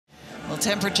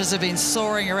temperatures have been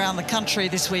soaring around the country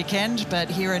this weekend, but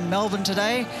here in Melbourne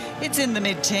today, it's in the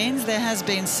mid-teens. There has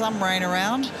been some rain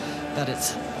around, but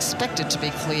it's expected to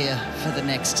be clear for the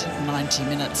next 90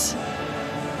 minutes.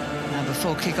 Now,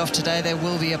 before kick-off today, there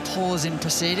will be a pause in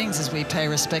proceedings as we pay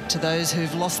respect to those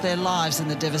who've lost their lives in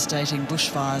the devastating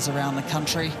bushfires around the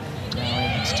country.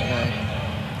 Now wants to go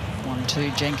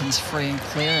 1-2, Jenkins free and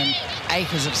clear, and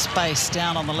acres of space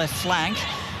down on the left flank.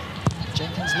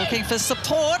 Jenkins looking for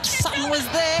support. Sutton was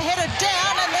there, headed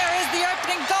down, and there is the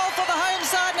opening goal for the home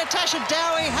side. Natasha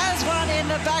Dowie has one in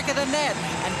the back of the net,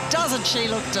 and doesn't she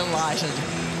look delighted?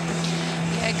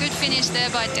 Yeah, good finish there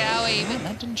by Dowie. Oh,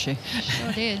 that didn't she?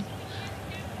 Sure did.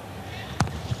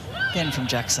 Again from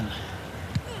Jackson.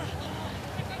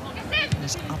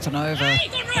 Just up and over.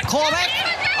 McCormack.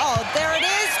 Oh, there it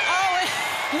is. Oh,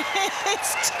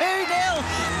 it's 2-0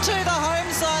 to the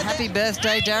home side. Happy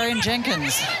birthday, Darian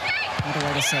Jenkins. What a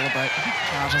way to celebrate.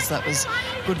 Charters, that was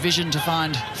good vision to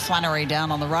find Flannery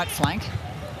down on the right flank.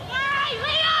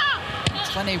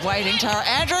 Plenty waiting. Tara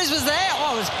Andrews was there.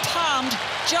 Oh, it was palmed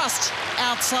just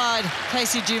outside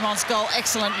Casey Dumont's goal.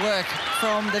 Excellent work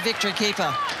from the Victory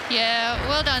keeper. Yeah,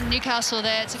 well done Newcastle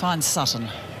there. Finds Sutton.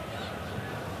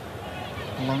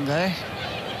 Longo.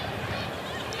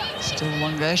 Still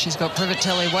Longo. She's got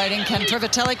Privatelli waiting. Can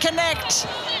Privatelli connect?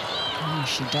 Oh,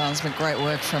 she does, but great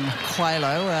work from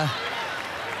Quailo.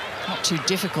 Not too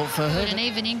difficult for her. And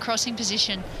even in crossing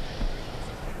position.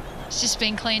 It's just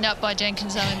been cleaned up by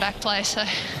Jenkins though in back play, so.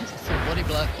 Full body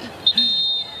blow.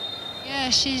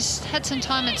 Yeah, she's had some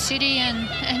time at City and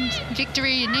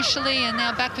Victory initially, and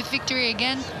now back with Victory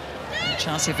again. A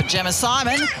chance here for Gemma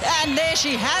Simon, and there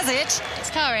she has it. It's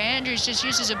Tara Andrews just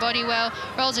uses her body well,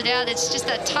 rolls it out. It's just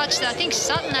that touch that I think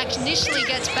Sutton initially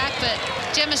gets back, but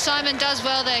Gemma Simon does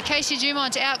well there. Casey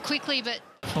Dumont's out quickly, but...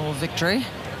 For Victory,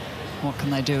 what can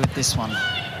they do with this one?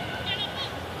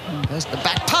 There's the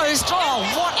back post. Oh,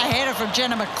 what a header from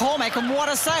Jenna McCormack, and what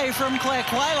a save from Claire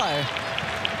Quailo.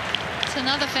 It's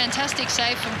another fantastic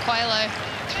save from Quailo.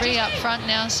 3 up front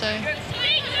now, so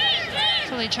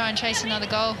probably try and chase another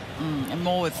goal. And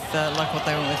more with like what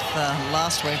they were with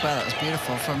last week. Wow, that was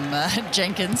beautiful from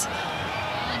Jenkins.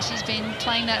 And she's been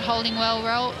playing that holding role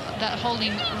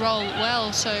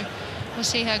well, so we'll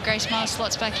see how Grace Miles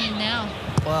slots back in now.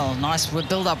 Well, nice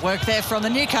build-up work there from the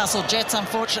Newcastle Jets,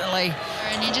 unfortunately.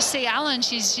 And you just see Allen,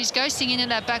 she's ghosting into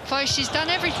that back post. She's done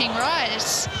everything right.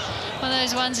 It's one of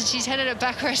those ones that she's headed it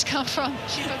back where it's come from.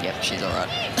 Yep, she's all right.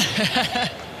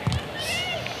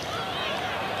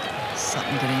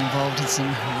 Sutton getting involved in some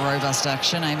robust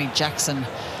action. Amy Jackson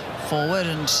forward,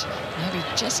 and maybe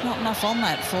just not enough on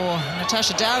that for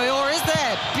Natasha Dowie, or is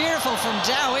there? Beautiful from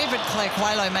Dowie, but Claire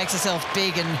Quailo makes herself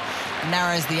big and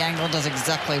narrows the angle, does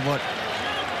exactly what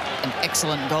an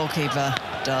excellent goalkeeper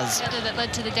does. The header that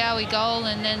led to the Dowie goal,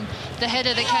 and then the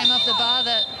header that came off the bar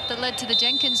that led to the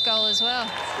Jenkins goal as well.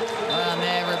 Well, and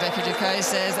there Rebecca Ducot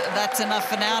says that's enough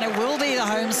for now, and it will be the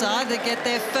home side that get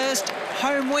their first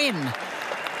home win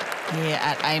here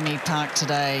at Amy Park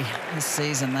today this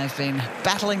season. They've been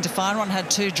battling to find one,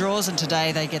 had 2 draws, and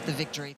today they get the victory.